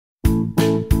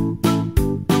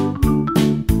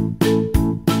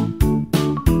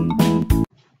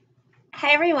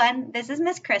Hi everyone, this is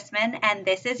Miss Chrisman and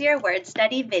this is your word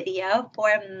study video for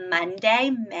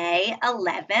Monday, May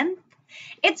 11th.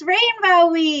 It's Rainbow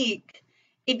Week!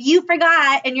 If you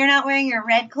forgot and you're not wearing your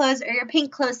red clothes or your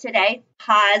pink clothes today,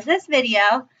 pause this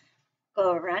video,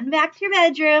 go run back to your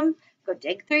bedroom, go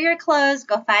dig through your clothes,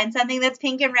 go find something that's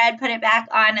pink and red, put it back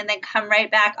on, and then come right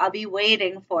back. I'll be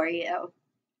waiting for you.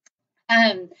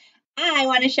 I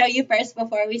want to show you first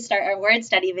before we start our word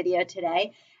study video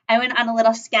today. I went on a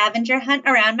little scavenger hunt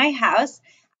around my house.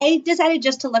 I decided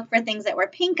just to look for things that were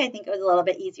pink. I think it was a little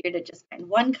bit easier to just find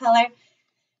one color.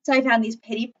 So I found these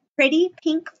pretty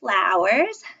pink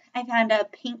flowers. I found a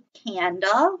pink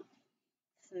candle.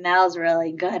 Smells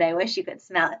really good. I wish you could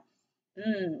smell it.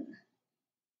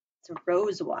 It's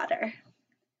rose water.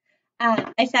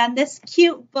 I found this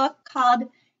cute book called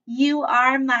You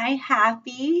Are My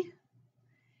Happy.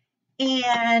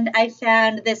 And I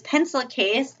found this pencil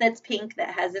case that's pink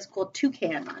that has this cool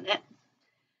toucan on it.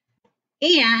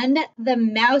 And the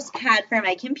mouse pad for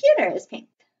my computer is pink.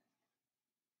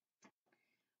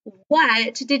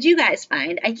 What did you guys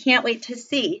find? I can't wait to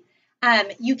see.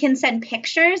 You can send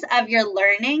pictures of your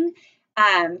learning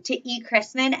to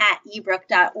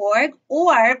echristman@ebrook.org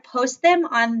or post them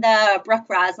on the Brooke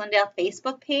Roslindale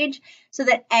Facebook page so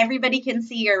that everybody can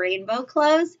see your rainbow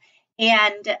clothes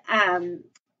and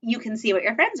you can see what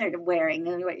your friends are wearing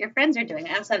and what your friends are doing.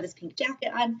 I also have this pink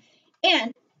jacket on,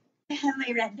 and I have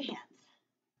my red pants.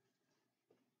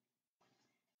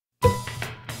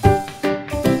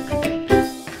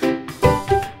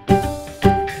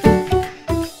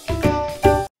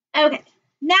 Okay,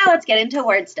 now let's get into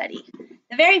word study.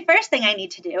 The very first thing I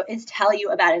need to do is tell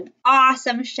you about an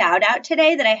awesome shout out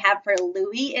today that I have for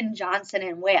Louis in Johnson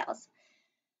in Wales.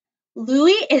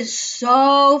 Louis is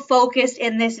so focused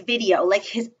in this video, like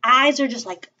his eyes are just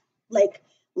like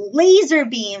laser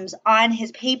beams on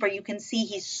his paper. You can see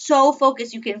he's so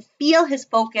focused. You can feel his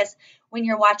focus when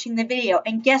you're watching the video.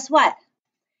 And guess what?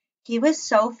 He was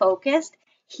so focused,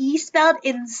 he spelled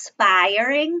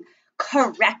inspiring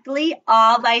correctly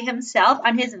all by himself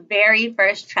on his very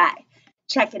first try.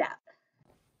 Check it out.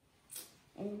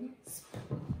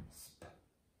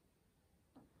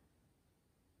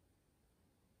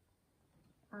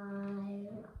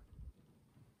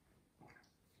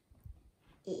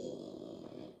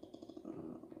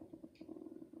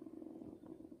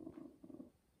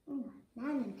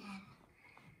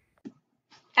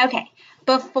 Okay,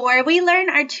 before we learn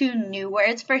our two new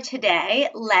words for today,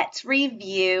 let's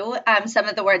review some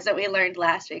of the words that we learned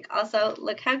last week. Also,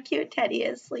 look how cute Teddy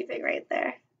is sleeping right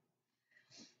there.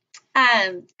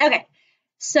 Okay,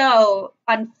 so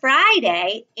on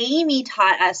Friday, Amy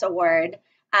taught us a word,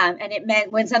 and it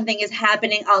meant when something is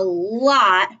happening a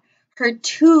lot, her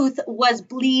tooth was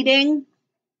bleeding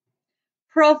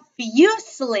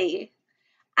profusely.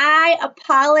 I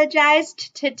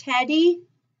apologized to Teddy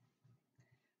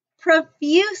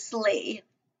profusely.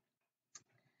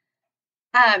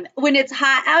 When it's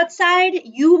hot outside,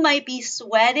 you might be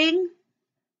sweating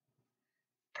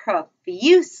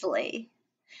profusely.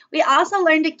 We also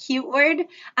learned a cute word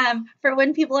for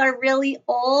when people are really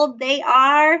old. They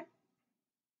are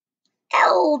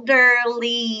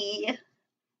elderly.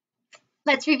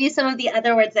 Let's review some of the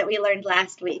other words that we learned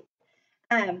last week.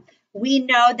 We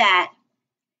know that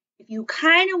if you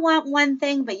kind of want one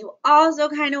thing, but you also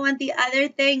kind of want the other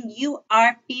thing, you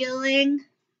are feeling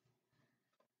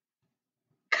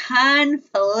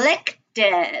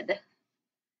conflicted.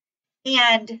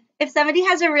 And if somebody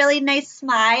has a really nice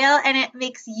smile and it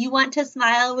makes you want to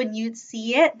smile when you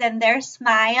see it, then their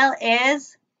smile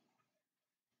is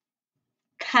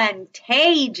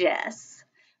contagious.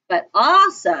 But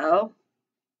also,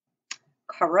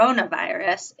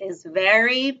 coronavirus is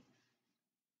very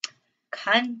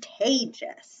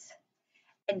contagious.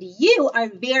 And you are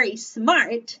very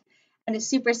smart, and a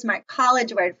super smart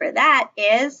college word for that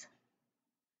is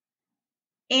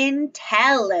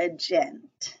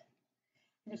intelligent.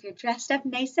 And if you're dressed up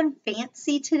nice and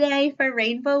fancy today for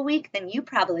Rainbow Week, then you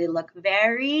probably look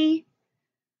very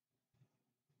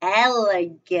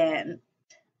elegant.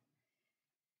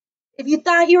 If you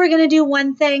thought you were going to do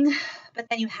one thing, but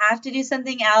then you have to do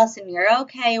something else and you're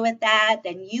okay with that,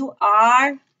 then you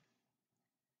are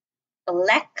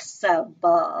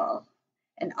flexible.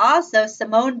 And also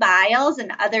Simone Biles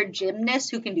and other gymnasts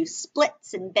who can do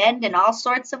splits and bend in all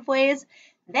sorts of ways,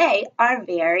 they are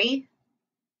very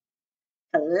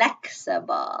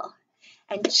flexible.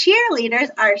 And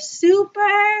cheerleaders are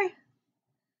super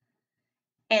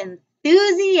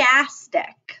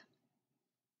enthusiastic.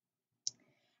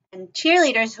 And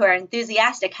cheerleaders who are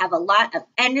enthusiastic have a lot of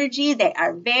energy. They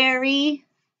are very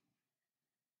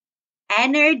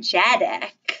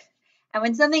energetic. And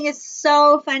when something is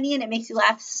so funny and it makes you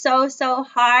laugh so, so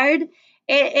hard,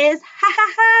 it is ha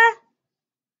ha ha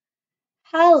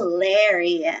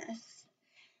hilarious.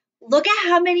 Look at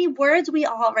how many words we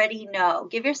already know.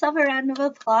 Give yourself a round of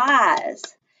applause.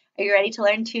 Are you ready to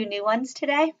learn 2 new ones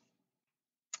today?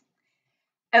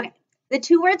 Okay, the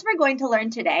 2 words we're going to learn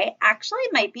today actually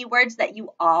might be words that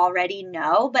you already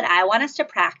know, but I want us to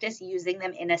practice using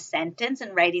them in a sentence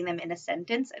and writing them in a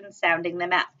sentence and sounding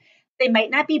them out. They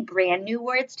might not be brand new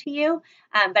words to you,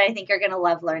 but I think you're going to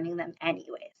love learning them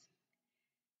anyways.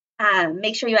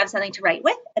 Make sure you have something to write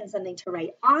with and something to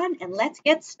write on, and let's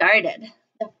get started.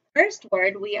 The first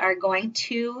word we are going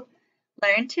to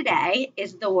learn today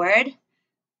is the word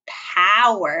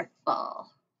powerful.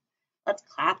 Let's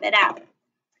clap it out.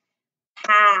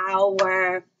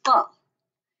 Powerful.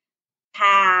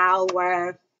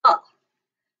 Powerful.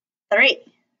 3.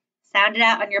 Sound it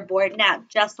out on your board now,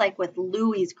 just like with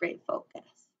Louie's great focus.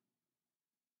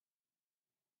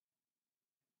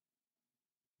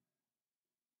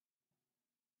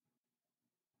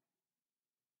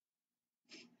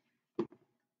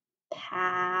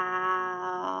 Pow.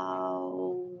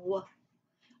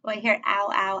 Oh, I hear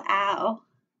ow, ow, ow.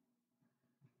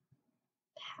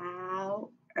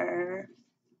 Powerful.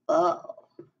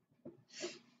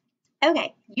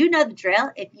 Okay, you know the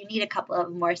drill. If you need a couple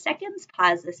of more seconds,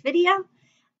 pause this video,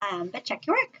 but check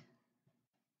your work.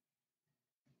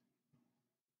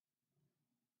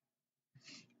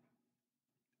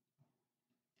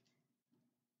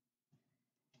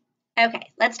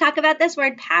 Okay, let's talk about this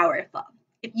word powerful.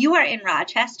 If you are in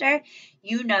Rochester,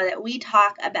 you know that we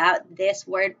talk about this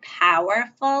word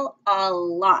powerful a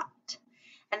lot.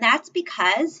 And that's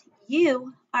because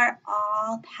you are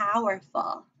all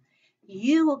powerful.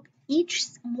 You, each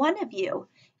one of you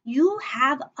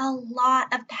have a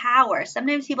lot of power.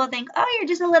 Sometimes people think, oh, you're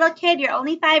just a little kid. You're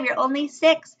only 5. You're only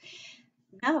 6.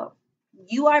 No,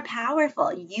 you are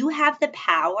powerful. You have the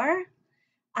power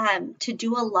to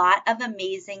do a lot of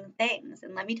amazing things.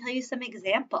 And let me tell you some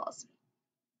examples.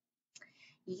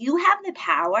 You have the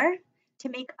power to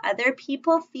make other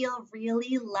people feel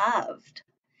really loved.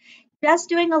 Just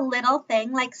doing a little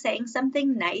thing like saying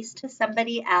something nice to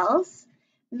somebody else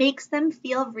makes them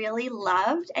feel really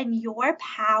loved, and your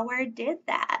power did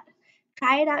that.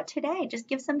 Try it out today. Just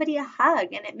give somebody a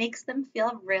hug and it makes them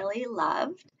feel really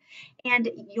loved, and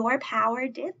your power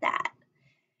did that.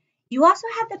 You also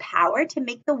have the power to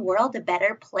make the world a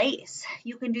better place.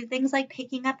 You can do things like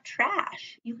picking up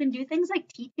trash. You can do things like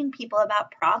teaching people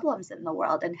about problems in the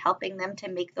world and helping them to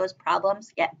make those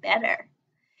problems get better.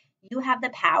 You have the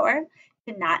power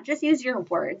to not just use your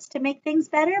words to make things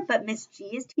better, but Miss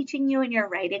G is teaching you in your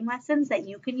writing lessons that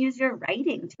you can use your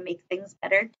writing to make things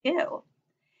better too.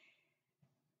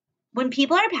 When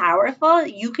people are powerful,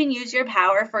 you can use your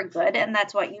power for good, and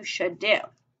that's what you should do.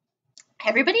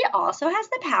 Everybody also has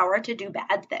the power to do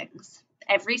bad things.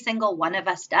 Every single one of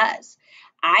us does.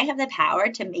 I have the power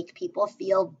to make people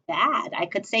feel bad. I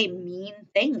could say mean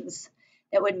things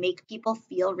that would make people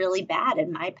feel really bad,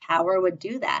 and my power would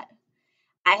do that.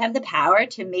 I have the power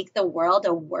to make the world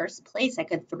a worse place. I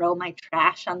could throw my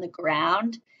trash on the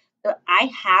ground. So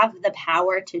I have the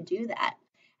power to do that.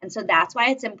 And so that's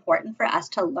why it's important for us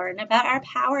to learn about our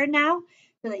power now,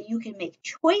 so that you can make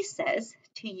choices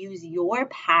to use your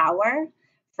power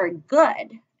for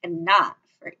good and not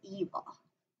for evil.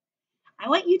 I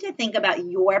want you to think about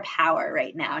your power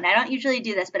right now. And I don't usually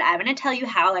do this, but I'm going to tell you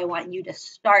how I want you to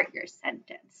start your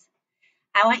sentence.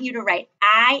 I want you to write,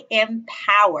 I am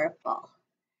powerful.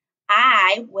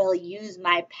 I will use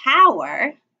my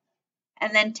power,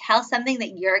 and then tell something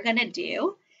that you're going to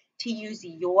do to use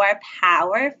your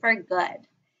power for good.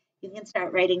 You can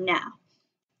start writing now.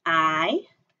 I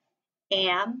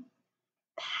am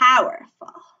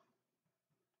powerful.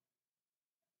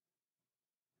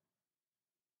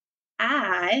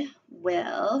 I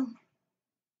will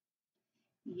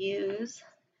use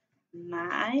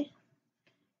my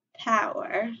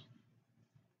power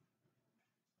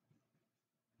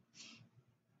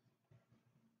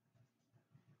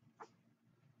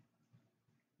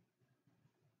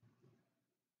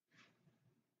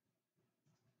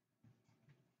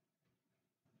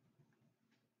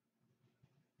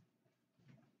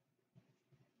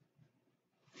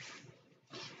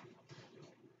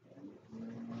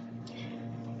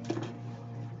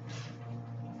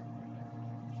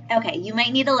Okay, you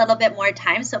might need a little bit more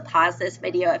time, so pause this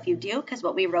video if you do, because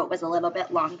what we wrote was a little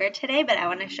bit longer today, but I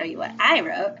want to show you what I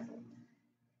wrote.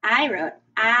 I wrote,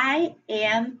 I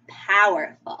am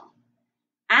powerful.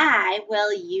 I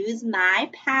will use my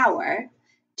power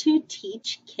to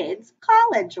teach kids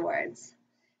college words.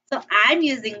 So I'm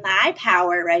using my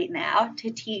power right now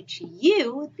to teach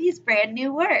you these brand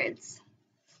new words.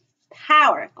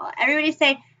 Powerful. Everybody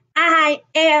say, I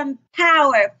am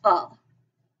powerful.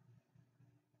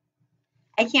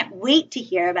 I can't wait to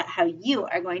hear about how you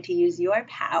are going to use your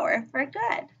power for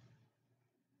good.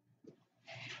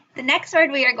 The next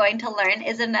word we are going to learn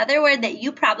is another word that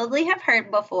you probably have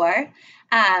heard before.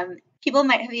 People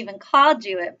might have even called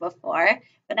you it before,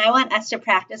 but I want us to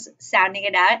practice sounding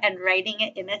it out and writing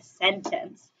it in a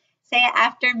sentence. Say it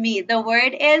after me. The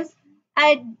word is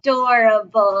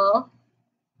adorable.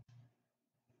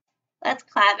 Let's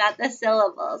clap out the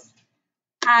syllables.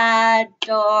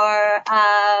 Adorable.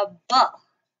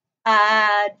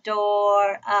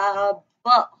 Adorable.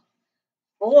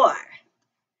 4.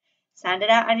 Sound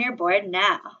it out on your board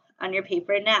now, on your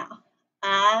paper now.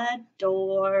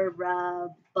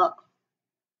 Adorable.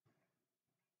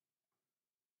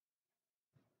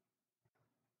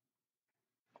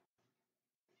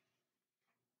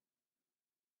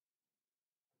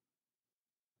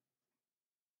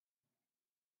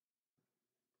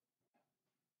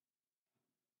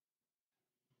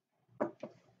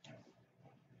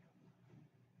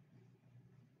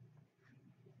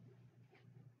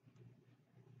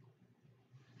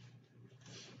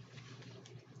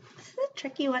 This is a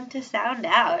tricky one to sound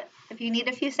out. If you need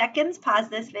a few seconds, pause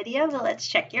this video, but let's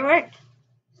check your work.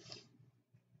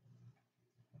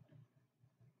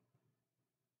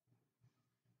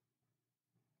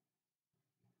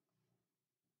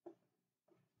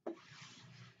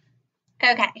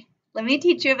 Okay, let me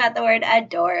teach you about the word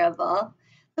adorable.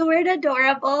 The word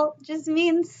adorable just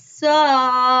means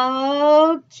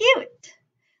so cute.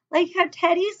 Like how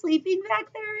Teddy's sleeping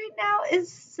back there right now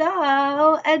is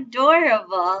so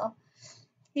adorable.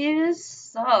 He is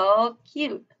so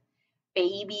cute.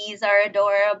 Babies are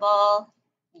adorable.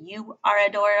 You are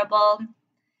adorable.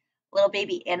 Little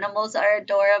baby animals are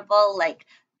adorable, like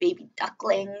baby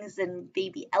ducklings and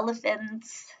baby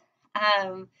elephants.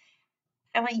 I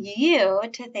want you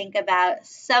to think about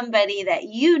somebody that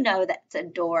you know that's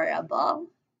adorable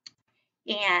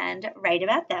and write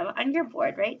about them on your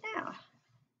board right now.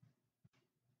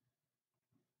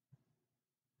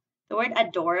 The word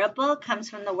adorable comes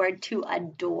from the word to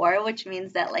adore, which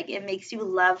means that like it makes you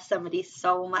love somebody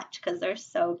so much because they're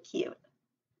so cute.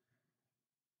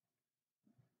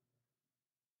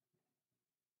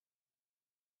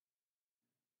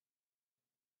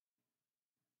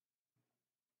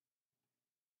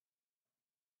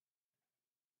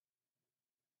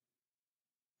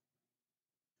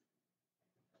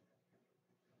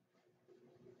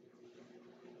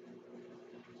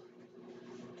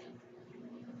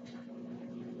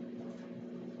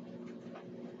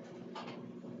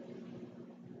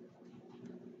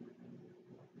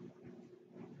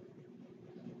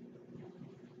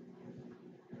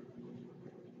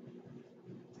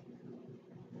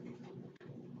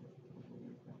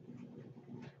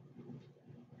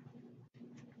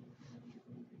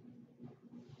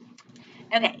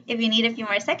 Okay, if you need a few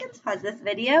more seconds, pause this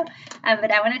video,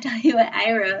 but I want to tell you what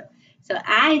I wrote. So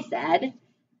I said,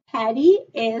 Teddy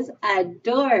is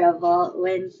adorable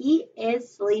when he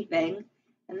is sleeping.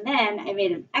 And then I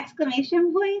made an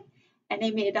exclamation point and I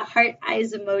made a heart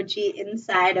eyes emoji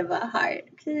inside of a heart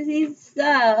because he's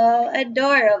so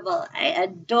adorable. I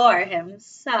adore him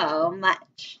so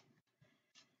much.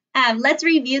 Let's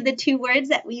review the 2 words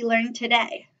that we learned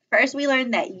today. First, we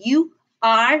learned that you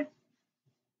are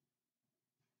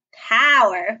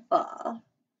powerful.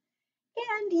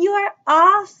 And you are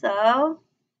also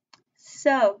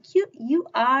so cute. You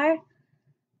are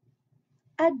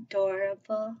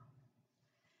adorable.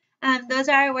 Those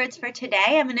are our words for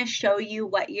today. I'm going to show you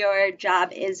what your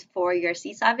job is for your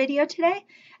Seesaw video today.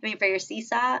 For your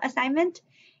Seesaw assignment.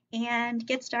 And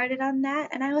get started on that.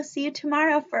 And I will see you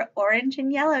tomorrow for Orange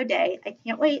and Yellow Day. I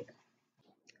can't wait.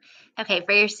 Okay,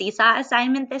 for your Seesaw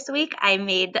assignment this week, I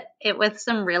made it with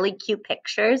some really cute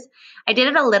pictures. I did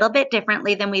it a little bit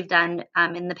differently than we've done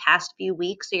in the past few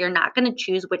weeks, so you're not going to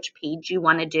choose which page you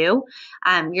want to do.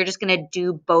 You're just going to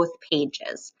do both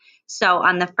pages. So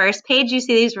on the first page, you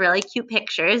see these really cute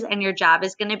pictures, and your job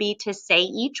is going to be to say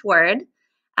each word.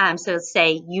 So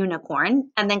say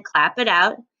unicorn, and then clap it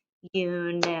out,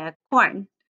 unicorn.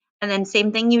 And then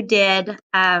same thing you did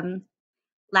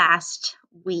last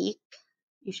week.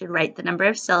 You should write the number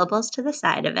of syllables to the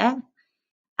side of it.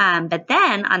 But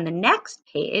then on the next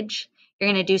page,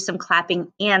 you're going to do some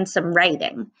clapping and some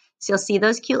writing. So you'll see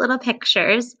those cute little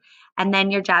pictures. And then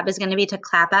your job is going to be to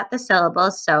clap out the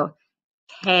syllables. So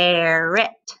carrot,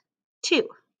 2.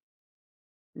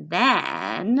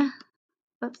 Then,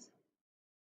 whoops.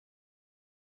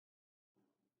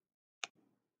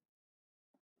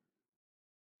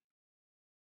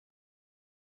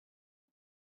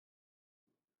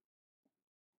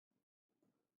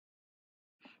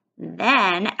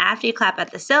 Then, after you clap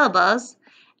at the syllables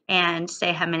and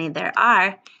say how many there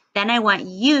are, then I want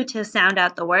you to sound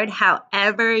out the word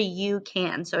however you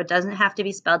can. So it doesn't have to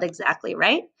be spelled exactly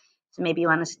right. So maybe you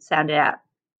want to sound it out.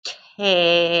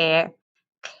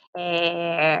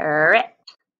 Carrot.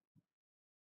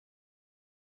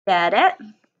 Got it?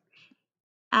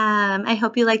 I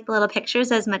hope you like the little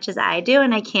pictures as much as I do,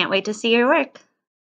 and I can't wait to see your work.